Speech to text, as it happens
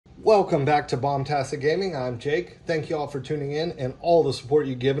Welcome back to Bombtastic Gaming. I'm Jake. Thank you all for tuning in and all the support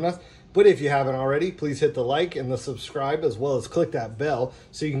you've given us. But if you haven't already, please hit the like and the subscribe, as well as click that bell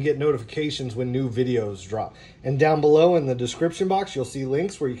so you can get notifications when new videos drop. And down below in the description box, you'll see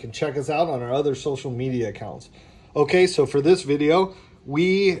links where you can check us out on our other social media accounts. Okay, so for this video,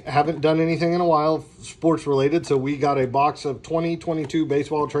 we haven't done anything in a while sports related, so we got a box of 2022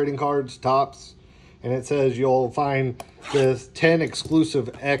 baseball trading cards, Topps, and it says you'll find the 10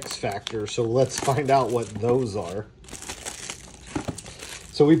 exclusive X Factor. So let's find out what those are.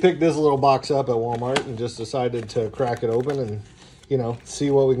 So we picked this little box up at Walmart and just decided to crack it open and, you know,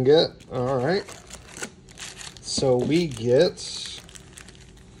 see what we can get. All right. So we get,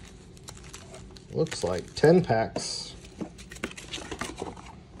 looks like 10 packs.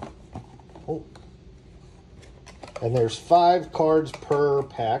 Oh. And there's 5 cards per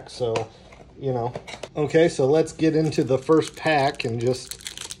pack, so, you know. Okay, so let's get into the first pack and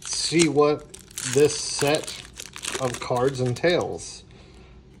just see what this set of cards entails.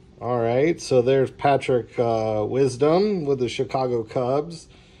 All right, so there's Patrick Wisdom with the Chicago Cubs.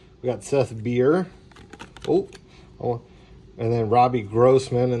 We got Seth Beer. Oh, and then Robbie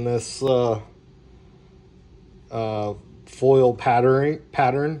Grossman in this foil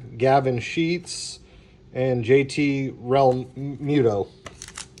pattern. Gavin Sheets and JT Realmuto.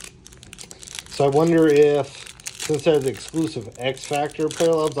 So I wonder if, since there's exclusive X Factor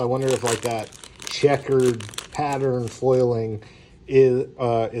parallels, I wonder if like that checkered pattern foiling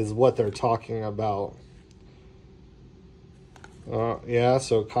is what they're talking about. Yeah,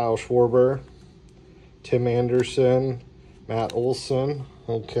 so Kyle Schwarber, Tim Anderson, Matt Olson.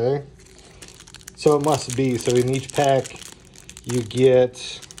 Okay. So it must be. So in each pack, you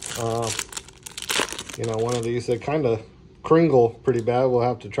get, you know, one of these. They kind of kringle pretty bad. We'll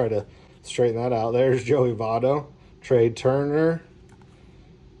have to try to straighten that out. There's Joey Votto, Trey Turner,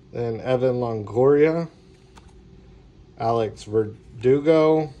 then Evan Longoria, Alex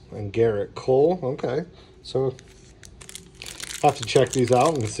Verdugo, and Garrett Cole. Okay, so have to check these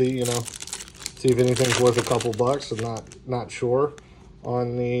out and see, you know, see if anything's worth a couple bucks. I'm not sure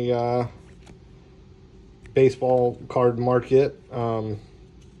on the baseball card market, but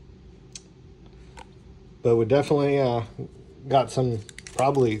we definitely got some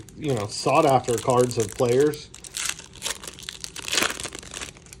probably, you know, sought after cards of players.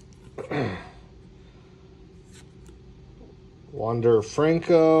 Wander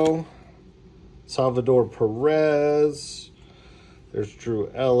Franco, Salvador Perez, there's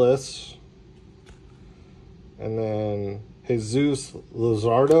Drew Ellis, and then Jesus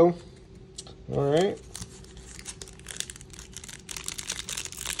Luzardo. All right.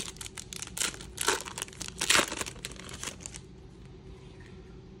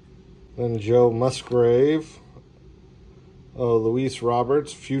 Then Joe Musgrave. Oh, Luis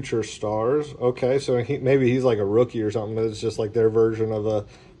Roberts, Future Stars. Okay, so maybe he's like a rookie or something. It's just like their version of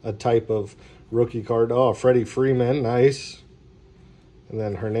a type of rookie card. Oh, Freddie Freeman, nice. And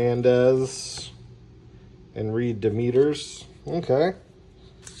then Hernandez and Reed Demeters. Okay,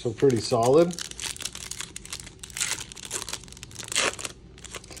 so pretty solid.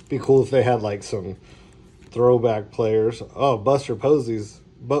 Be cool if they had like some throwback players. Oh, Buster Posey.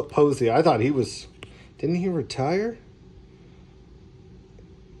 I thought he was, didn't he retire?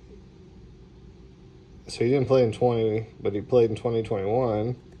 So he didn't play in 20, but he played in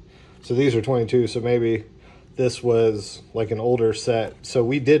 2021. So these are 22, so maybe this was like an older set. So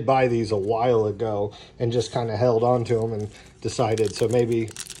we did buy these a while ago and just kind of held on to them and decided. So maybe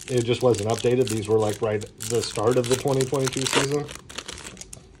it just wasn't updated. These were like right at the start of the 2022 season.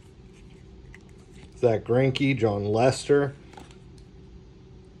 Zach Greinke, John Lester,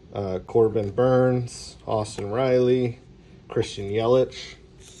 Corbin Burns, Austin Riley, Christian Yelich.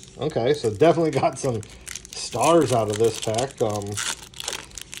 Okay, so definitely got some stars out of this pack.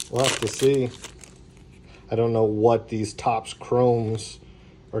 We'll have to see. I don't know what these Topps Chromes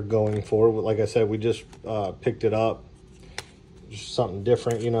are going for. But like I said, we just picked it up. Just something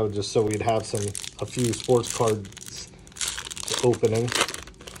different, you know, just so we'd have a few sports cards opening.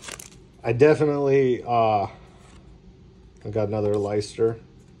 I definitely, I got another Leicester.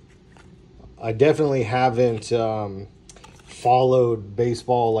 I definitely haven't followed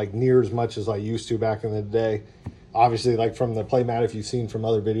baseball like near as much as I used to back in the day. Obviously, like from the playmat, if you've seen from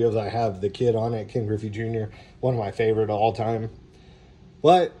other videos, I have the kid on it, Ken Griffey Jr., one of my favorite of all time.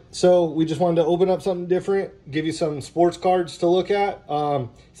 But, so we just wanted to open up something different, give you some sports cards to look at.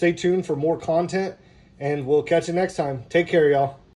 Stay tuned for more content, and we'll catch you next time. Take care, y'all.